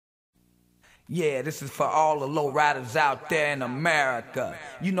Yeah, this is for all the low riders out there in America.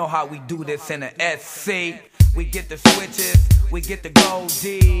 You know how we do this in the SC. We get the switches, we get the gold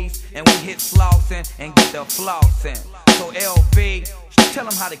D's, and we hit flossing and get the flossing. So LV, tell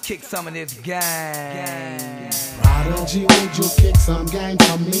them how to kick some of this game. Prodigy, would you kick some game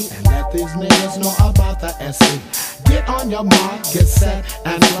for me and let these niggas know about the SC? Get on your mark, get set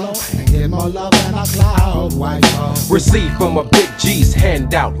and flow, and get more love than a cloud white hole. Receive from a big G's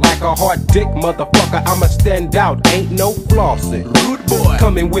handout. Like a hard dick motherfucker, I'ma stand out. Ain't no flossing. Rude boy,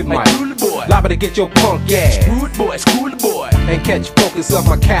 coming with my rude boy, liable to get your punk ass. Rude boy, school boy, and catch focus of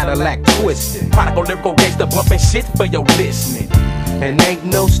my Cadillac twisting. Prodigal lyrical gangsta bumping shit for your listening. And ain't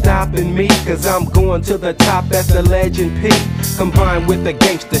no stopping me, cause I'm going to the top, that's the legend P. Combined with the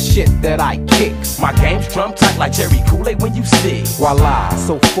gangsta shit that I kick. My game's drum tight like cherry Kool-Aid when you sick. Voila,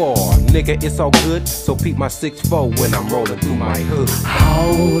 so far, nigga, it's all good. So peep my 6'4" when I'm rolling through my hood.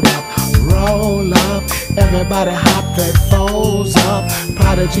 Hold up, roll up, everybody hop their foes up.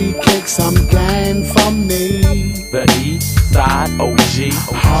 Prodigy, kick some game for me. The East Side OG.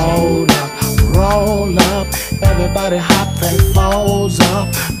 Hold up, roll up, everybody hop their foes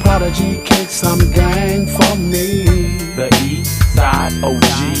up. Prodigy, kick some game for me. The East Side OG.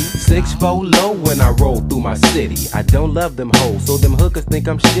 6'4" low when I roll through my city. I don't love them hoes, so them hookers think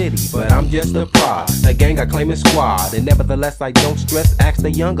I'm shitty. But I'm just a prod, the gang I claim is squad. And nevertheless I don't stress, ask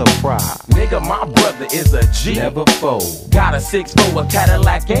the younger pride. Nigga, my brother is a G. Never fold. Got a 6'4", a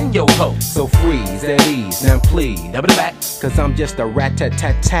Cadillac and yo ho. So freeze at ease, now please. Double the back. Cause I'm just a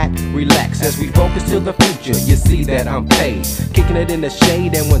rat-tat-tat-tat. Relax as we focus to the future, you see that I'm paid. Kicking it in the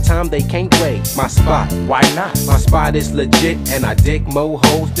shade and one time they can't wait. My spot, why not? My spot is legit and I dig more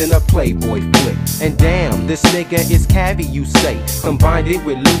hoes than a Playboy flick. And damn, this nigga is cavi, you say. Combined it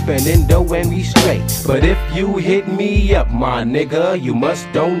with loop and endo and we straight. But if you hit me up, my nigga, you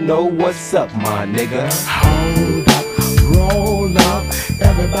must don't know what's up, my nigga. Hold up, roll up,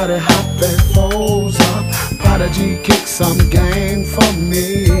 everybody hop their foes up. Prodigy, kick some game for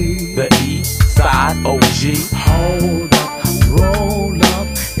me. The East Side OG. Hold up, roll up,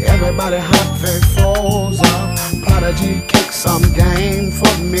 everybody hop their foes up. Prodigy, kick some game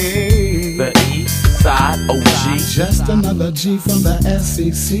for me. The East Side OG. Just another G from the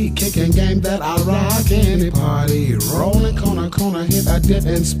SEC, kicking game that I rock any party. Rolling corner, hit a dip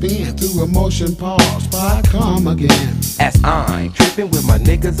and spin through emotion, pause, but I come again. As I'm tripping with my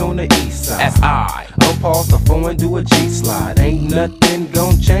niggas on the east side. As I unpause the phone and do a G-slide. Ain't nothing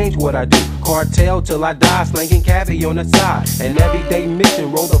gon' change what I do. Cartel till I die, slanging cavi on the side. An everyday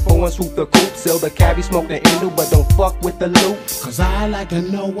mission, roll the phone and swoop the coupe. Sell the cavi, smoke the endo, but don't fuck with the loop. Cause I like to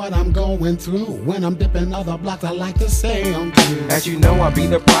know what I'm going through. When I'm dipping other blocks, I like to say I'm through. As you know, I be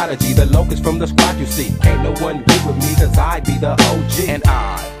the prodigy, the locust from the squad you see. Can't no one get with me, cause I be the OG. And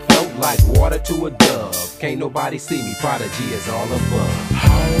I float like water to a dove. Can't nobody see me, prodigy is all above.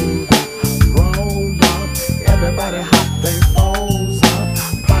 Hold up, roll up, everybody hop their foes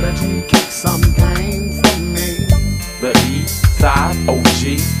up. Prodigy, kick some game for me. The East Side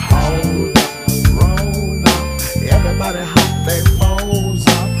OG. Hold up, roll up, everybody hop their foes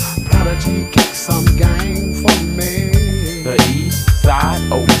up. Prodigy, kick some game for me. The East Side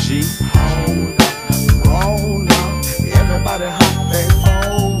OG. Hold up, roll up, everybody hop their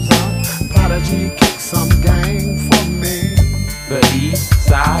foes up. Prodigy, kick some game